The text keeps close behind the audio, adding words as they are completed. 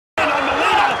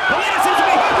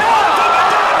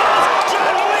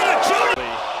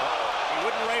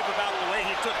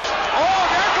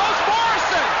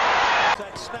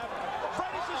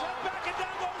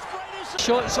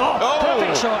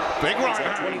Perfect shot. Big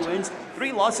right. 20 wins,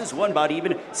 3 losses, 1 bout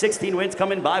even, 16 wins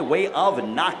coming by way of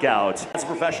knockout. As a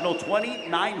professional,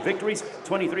 29 victories,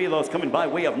 23 of those coming by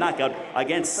way of knockout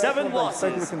against 7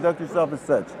 losses. Expect you to conduct yourself as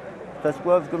such. Touch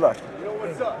gloves, good luck.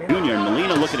 Junior and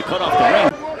Molina looking to cut off the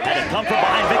ring. Had it come from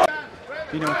behind Victor.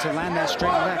 You know, to land that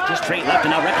straight left. Just Straight left,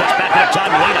 and now Red cuts back up John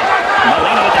Molina.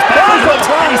 Molina with his back foot hooks,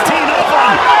 and he's teeing up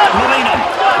on Molina.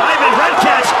 Ivan Red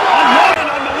catch on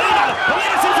Molina.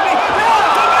 Molina seems to be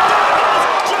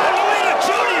John Molina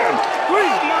Jr. Oh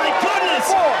my goodness!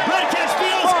 Red catch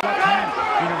feels.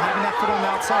 you know, having that foot on the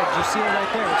outside. You see it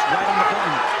right there. It's right on the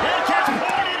button. Red catch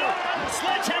pointed.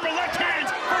 Sledgehammer left hand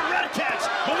for Red catch.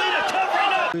 Molina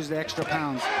covering up. Lose the extra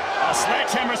pounds. A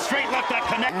sledgehammer straight left that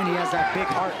connect. And he has that big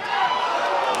heart.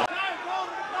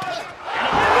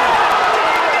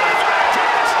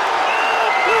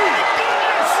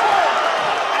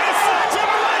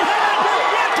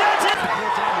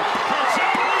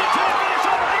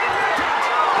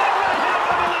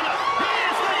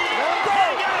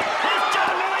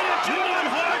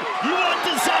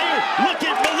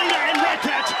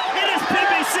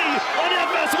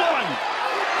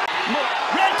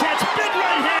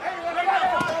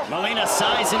 Molina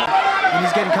sizing up. And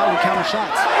he's getting caught with counter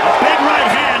shots. A big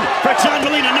right hand for John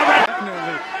Molina.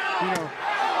 Definitely, you know.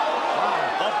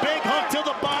 A big hook to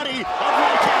the body of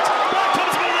Red catch. Back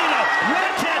comes Molina.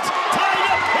 Red catch tied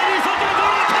up, and he's looking to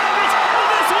go to the canvas. And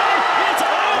this one, it's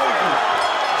over.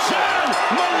 John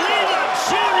Molina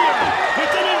Jr.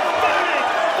 with an emphatic.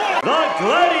 The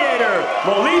Gladiator,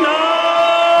 Molina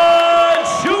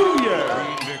Jr.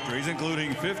 13 victories,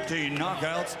 including 15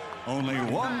 knockouts, only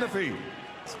 1 defeat.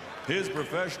 His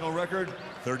professional record,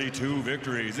 32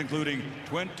 victories, including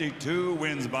 22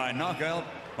 wins by knockout.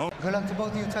 Good luck to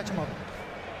both of you. Touch him up.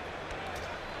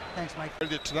 Thanks, Mike.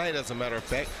 Tonight, as a matter of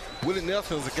fact, Willie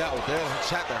Nelson was a guy with that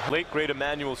shot there. Late great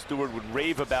Emmanuel Stewart would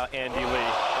rave about Andy Lee.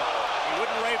 He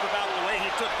wouldn't rave about the way he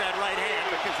took that right hand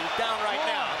because he's down right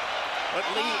now. But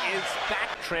Lee is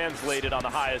back. Translated on the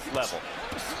highest level.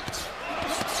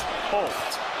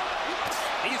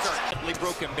 These are simply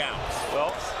broken down.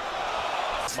 Well,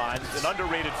 mine, an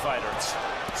underrated fighter.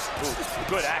 Ooh,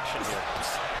 good action here.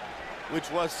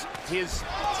 Which was his.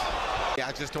 Yeah,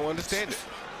 I just don't understand it.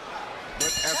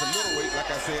 But as a middleweight, like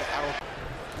I said, I don't.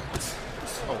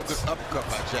 Oh, good uppercut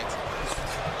by Jackson.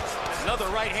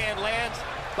 Another right hand lands.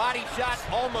 Body shot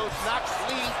almost knocks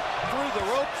Lee through the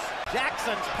ropes.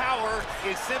 Jackson's power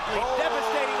is simply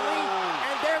devastating Lee.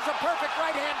 And there's a perfect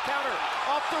right hand counter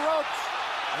off the ropes.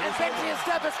 And Benji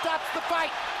Estevez stops the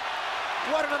fight.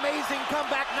 What an amazing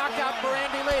comeback knockout for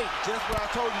Andy Lee. Just what I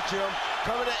told you, Jim.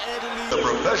 Coming to Andy Lee. The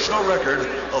professional record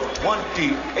of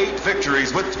 28 victories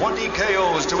with 20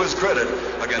 KOs to his credit.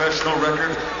 Against professional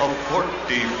record of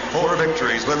 44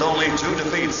 victories with only 2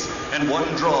 defeats and 1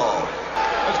 draw.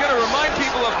 I was going to remind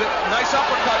people of the nice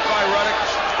uppercut by Ruddock.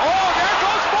 Oh, there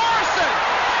goes Morrison!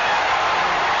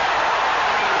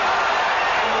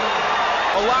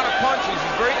 A lot of punches.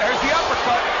 He's great. There's the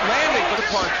uppercut landing for the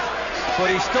punch. But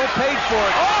he still paid for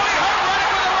it. Oh, he hurt Ruddock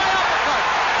with a right uppercut.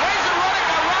 Razor Ruddock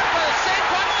got rocked by the same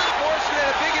punch that Morrison had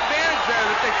a big advantage there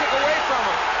that they took away from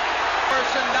him.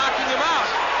 Morrison knocking him out.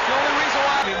 It's the only reason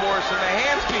why. Morrison, the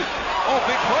hands beat. Oh,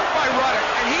 big hook by Ruddock.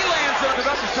 And he lands it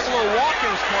up. He took a little walk in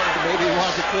his corner. Maybe he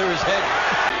wants to clear his head.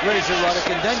 Razor Ruddock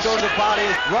and then go to the body.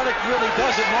 Ruddock really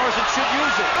does it. Morrison should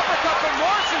use it. Uppercut from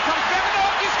Morrison comes back. No,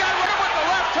 he's got Ruddock with the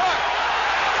left hook.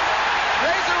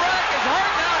 Razor Ruddock is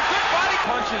hurt now. Good body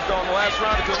punches though in the last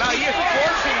round or two. Now he is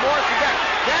forcing Morrison back.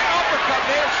 That uppercut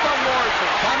may have stunned Morrison.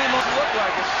 Tommy must look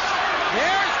like it.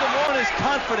 There's the one is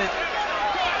confident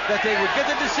that they would get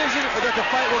the decision or that the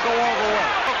fight will go all the way.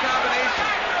 Combination.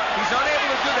 He's unable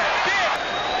to do that. Big.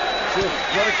 See if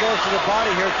Ruddock goes to the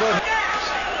body here. Good.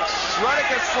 Ruddock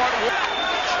gets front. There's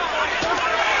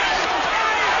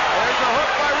a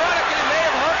hook by Ruddock and he may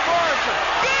have hurt Morrison.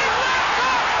 Big left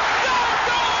hook. Down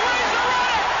goes Razor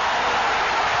Ruddock.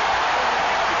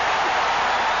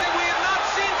 We have not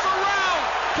seen for round.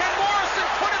 Can Morrison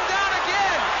put him down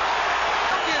again?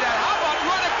 Look at that. How about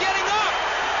Ruddock getting up?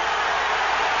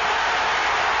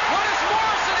 What does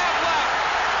Morrison have left?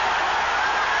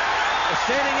 A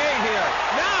standing 8 here.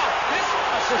 Now, this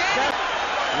standing.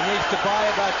 He needs to buy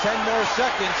about 10 more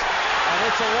seconds, and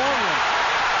it's a long one.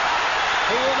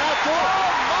 He will not do it. Oh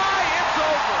my, it's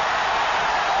over.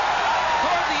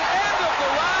 Toward the end of the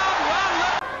round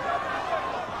left.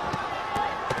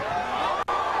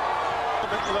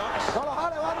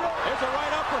 There's a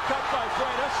right uppercut by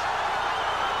Freitas.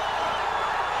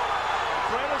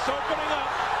 Freitas opening up.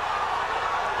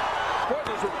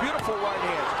 Porters with beautiful right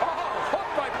hands. Oh, hook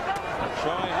by.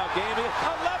 Showing how game he is.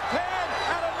 A left hand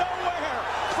out of nowhere.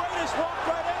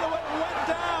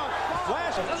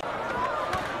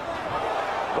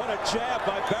 jab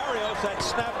by Barrios. That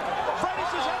snap.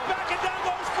 Freitas is head back and down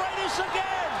goes Freitas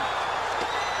again.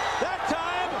 That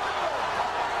time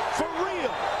for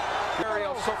real.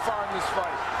 Barrios so far in this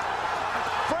fight.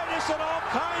 Freitas in all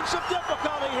kinds of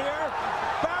difficulty here.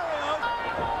 Barrios.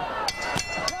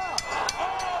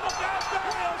 Oh, look out,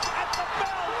 Barrios at the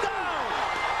bell down.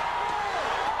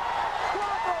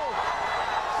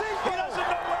 He doesn't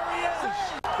know where he is.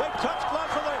 They touch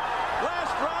gloves for the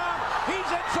last round.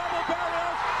 He's in trouble,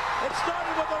 Barrios. It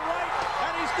started with the right,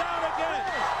 and he's down again.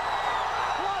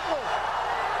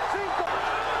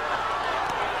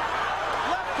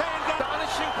 Left hand got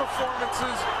Astonishing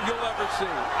performances you'll ever see.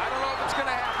 I don't know if it's going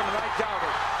to happen, and I doubt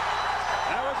it.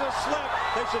 That was a slip.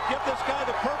 They should give this guy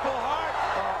the Purple Heart.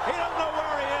 He doesn't know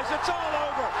where he is. It's all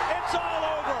over. It's all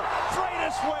over.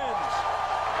 Freitas wins.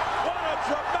 What a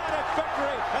dramatic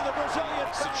victory. And the Brazilian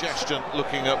suggestion,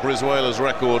 looking at Brizuela's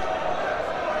record,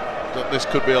 that this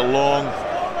could be a long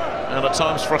and at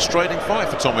times frustrating fight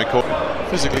for Tommy Coyle.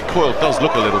 Physically, Coyle does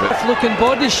look a little bit. Looking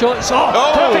body shots. Oh,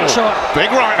 perfect shot.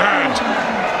 Big right hand.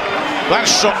 That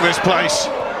shocked this place.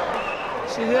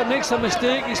 See there, makes a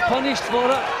mistake. He's punished for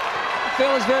it. The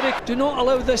fella's very. Do not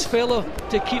allow this fella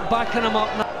to keep backing him up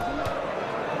now.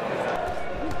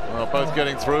 Well, both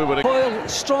getting through, but Coyle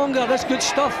stronger. That's good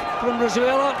stuff from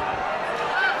Brizuela.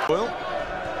 Coyle.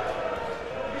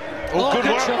 Oh, good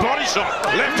work. Shot. Body shot.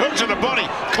 Left hook to the body.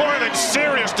 Coyle in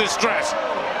serious distress.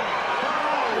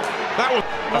 That was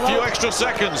a few extra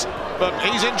seconds, but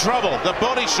he's in trouble. The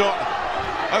body shot,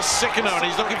 a sickener, and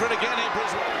he's looking for it again here,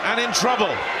 and in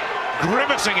trouble.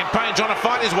 Grimacing in pain, trying to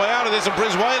fight his way out of this, and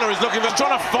Brizuela is looking for,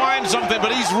 trying to find something,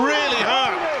 but he's really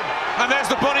hurt. And there's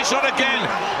the body shot again,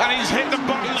 and he's hit the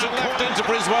buttons and left into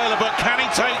Brizuela, but can he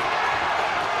take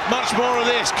much more of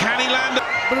this? Can he land?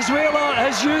 Brizuela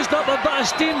has used up a bit of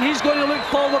steam. He's going to look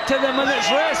forward to the minute's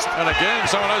rest. And again,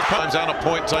 some of those times down a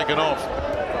point taken off.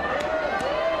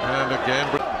 And again,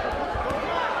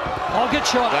 oh, good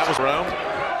shot. That was round.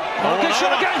 Oh, good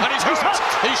shot again. And he's hurt.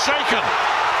 He's shaken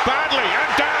badly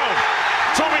and down.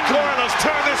 Tommy Coyle has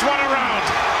turned this one around.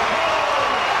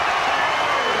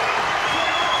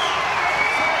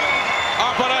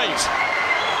 Up at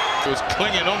 8. He was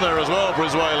clinging on there as well,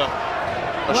 Brizuela.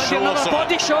 Another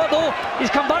body shot though. He's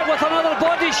come back with another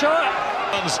body shot.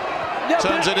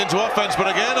 Turns it into offense, but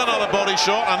again another body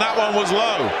shot, and that one was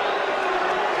low.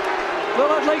 Well,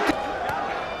 I'd like to.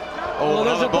 Oh,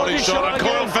 another body shot, and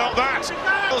Coyle felt that.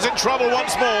 Coyle's in trouble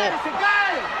once more.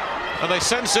 And they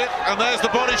sense it, and there's the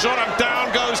body shot, and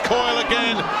down goes Coyle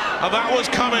again. And that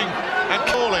was coming. And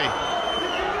Corley,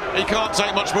 he can't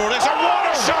take much more of this. And what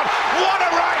a shot! What a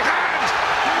right hand!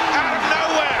 Out of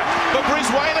nowhere! But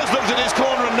Brizuela's looked at his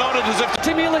corner and nodded as if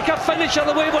to me like a finish of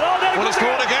the way, but well, it's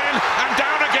caught again, and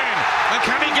down again. And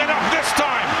can he get up this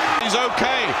time? He's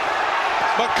okay.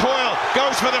 But Coyle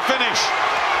goes for the finish.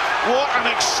 What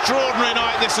an extraordinary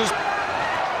night this has.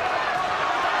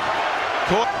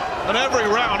 And every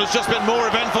round has just been more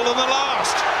eventful than the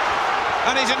last.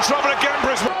 And he's in trouble again,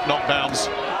 Brizuela. Knockdowns.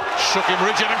 Shook him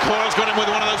rigid, and Coyle's got him with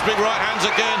one of those big right hands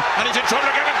again. And he's in trouble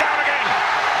again and down again.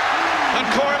 And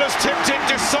Coyle has tipped it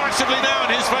decisively now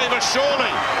in his favour,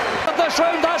 surely. This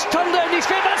round, that's turned it in his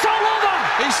favour. It's all over.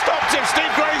 He stopped it.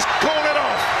 Steve Gray's called it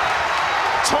off.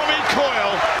 Tommy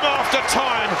Coyle, after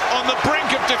time, on the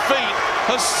brink of defeat,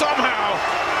 has somehow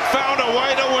found a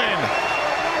way to win.